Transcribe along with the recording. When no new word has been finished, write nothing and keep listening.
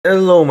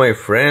Hello my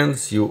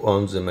friends, you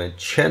on my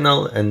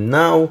channel, and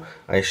now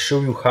I show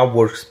you how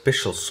works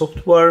special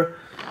software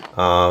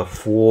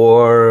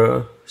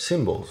for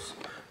Thimbles.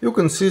 You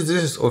can see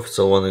this is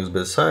official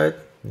 1xbet site.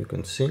 You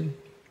can see,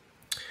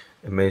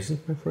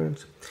 amazing my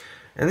friends,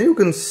 and you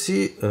can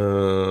see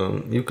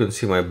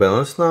my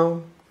balance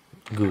now.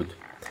 Good.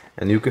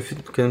 And you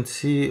can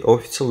see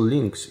official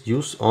links.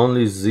 Use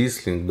only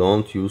this link,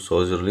 don't use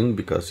other link,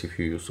 because if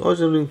you use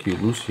other link you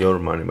lose your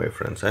money my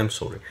friends. I'm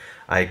sorry,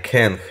 I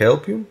can't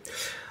help you.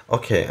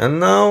 Okay, and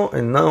now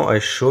I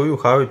show you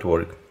how it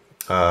works.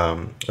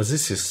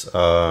 This is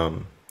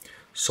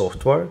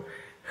software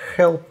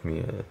help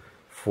me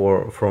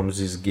from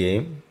this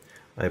game.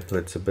 I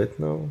played the bet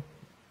now,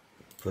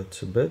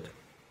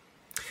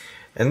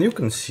 and you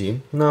can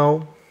see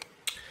now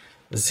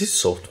this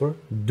software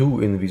do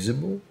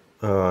invisible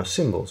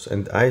symbols,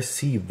 and I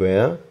see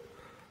where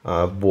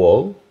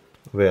ball,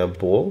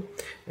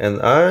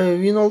 and I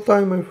win all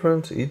time my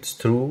friends. It's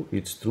true,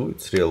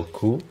 it's real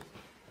cool.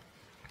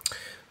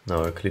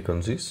 Now I click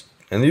on this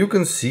and you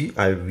can see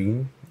I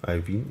win.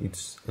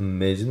 It's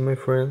amazing my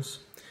friends.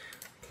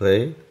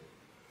 Play.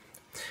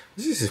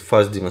 This is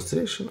fast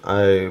demonstration.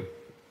 I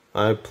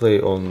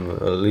play on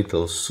a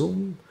little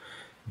sum,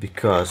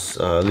 because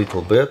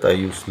little bet, I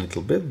use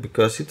little bet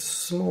because it's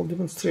small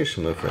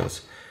demonstration my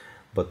friends.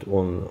 But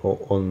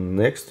on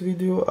next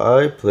video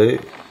I play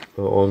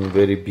on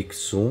very big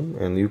sum,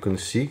 and you can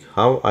see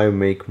how I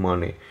make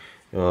money.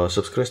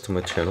 Subscribe to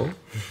my channel.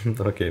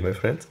 Okay my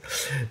friends,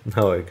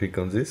 now I click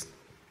on this.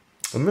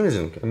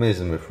 Amazing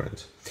my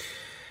friends.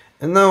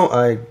 And now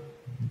I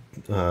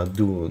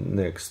do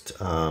next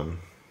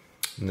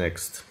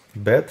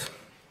bet.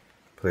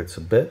 Place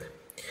a bet,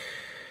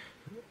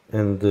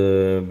 and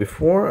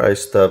before I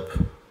stop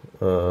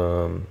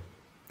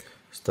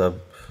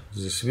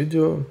this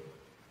video,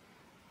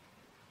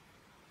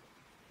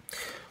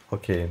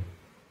 okay,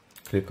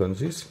 click on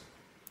this,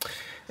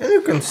 and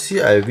you can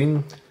see I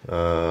win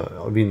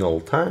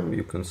all time.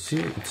 You can see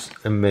it's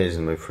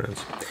amazing my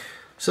friends.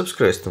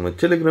 Subscribe to my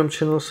Telegram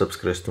channel,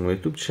 subscribe to my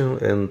YouTube channel,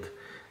 and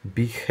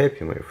be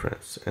happy my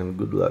friends, and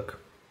good luck.